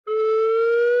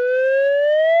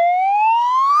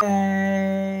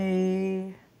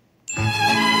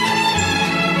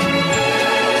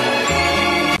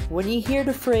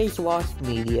hear the phrase lost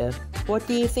media, what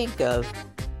do you think of?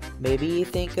 Maybe you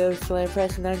think of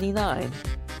Slamfest 99,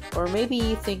 or maybe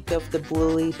you think of the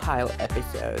Bluey pilot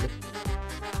episode,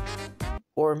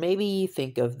 or maybe you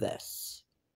think of this.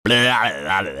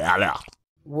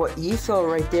 What you saw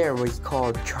right there was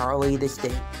called Charlie the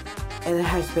Steak, and it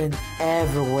has been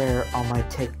everywhere on my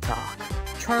TikTok.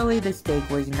 Charlie the Steak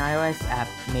was an iOS app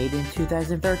made in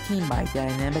 2013 by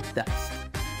Dynamic Dust.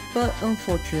 But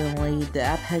unfortunately, the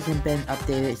app hasn't been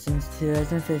updated since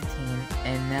 2015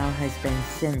 and now has been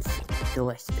since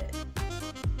delisted.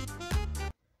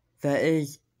 That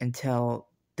is until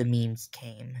the memes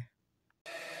came.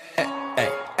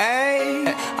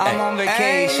 I'm on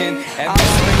vacation.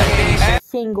 A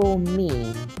single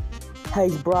meme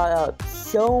has brought up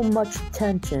so much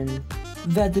attention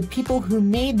that the people who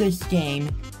made this game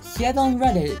said on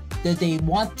Reddit that they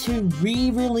want to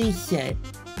re-release it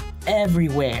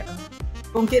everywhere.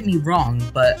 Don't get me wrong,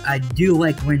 but I do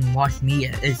like when lost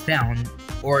media is found,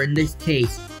 or in this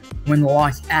case, when the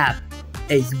lost app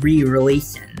is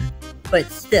re-releasing. But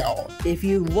still, if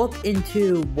you look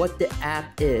into what the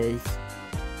app is,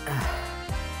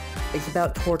 it's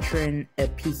about torturing a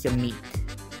piece of meat.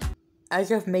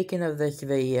 As of making of this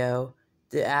video,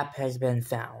 the app has been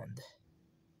found.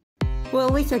 Well,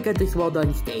 at least I got this well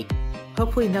done steak.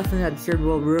 Hopefully nothing absurd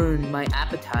will ruin my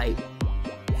appetite.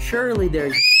 Surely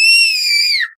there's...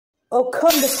 Oh,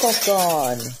 come the fuck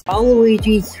on!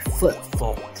 Waluigi's Foot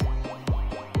Fault.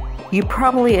 You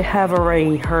probably have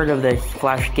already heard of this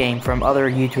Flash game from other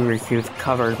YouTubers who've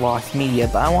covered lost media,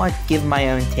 but I want to give my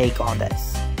own take on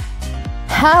this.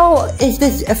 How is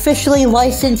this officially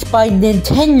licensed by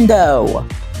Nintendo?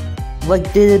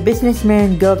 Like, did a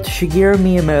businessman go up to Shigeru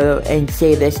Miyamoto and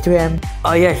say this to him?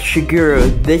 Oh yes,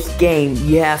 Shigeru, this game,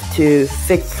 you have to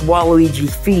fix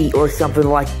Waluigi's feet or something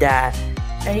like that.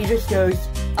 And he just goes,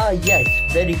 ah yes,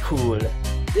 very cool.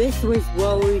 This was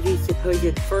Waluigi's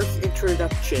supposed first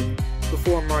introduction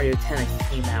before Mario Tennis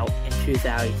came out in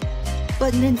 2000.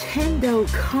 But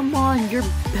Nintendo, come on, you're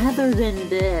better than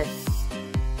this.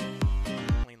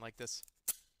 Like this.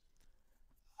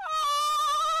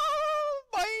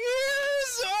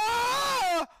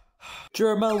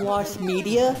 Jerma Lost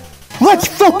Media? Let's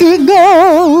fucking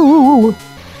go!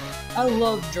 I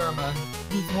love Jerma.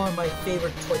 He's one of my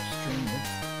favorite Twitch streamers.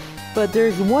 But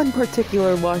there's one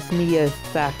particular Lost Media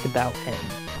fact about him.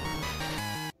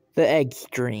 The Egg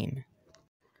Stream.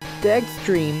 The Egg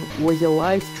Stream was a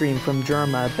live stream from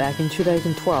Jerma back in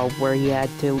 2012 where he had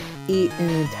to eat an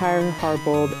entire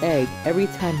hard-boiled egg every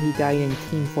time he died in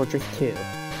Team Fortress 2.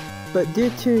 But due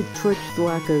to Twitch's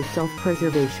lack of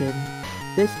self-preservation,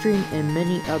 this stream and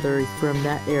many others from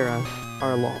that era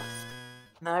are lost.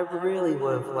 And I really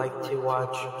would have liked to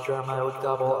watch Jerma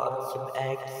gobble up some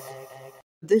eggs.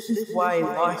 This is why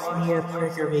lost media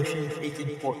preservation is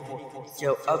important,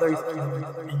 so others can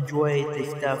enjoy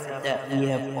the stuff that we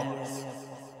have lost.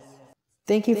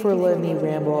 Thank you for letting me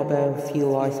ramble about a few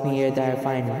lost media that I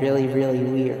find really, really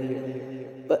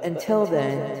weird. But until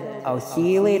then, I'll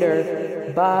see you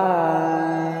later.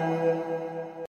 Bye!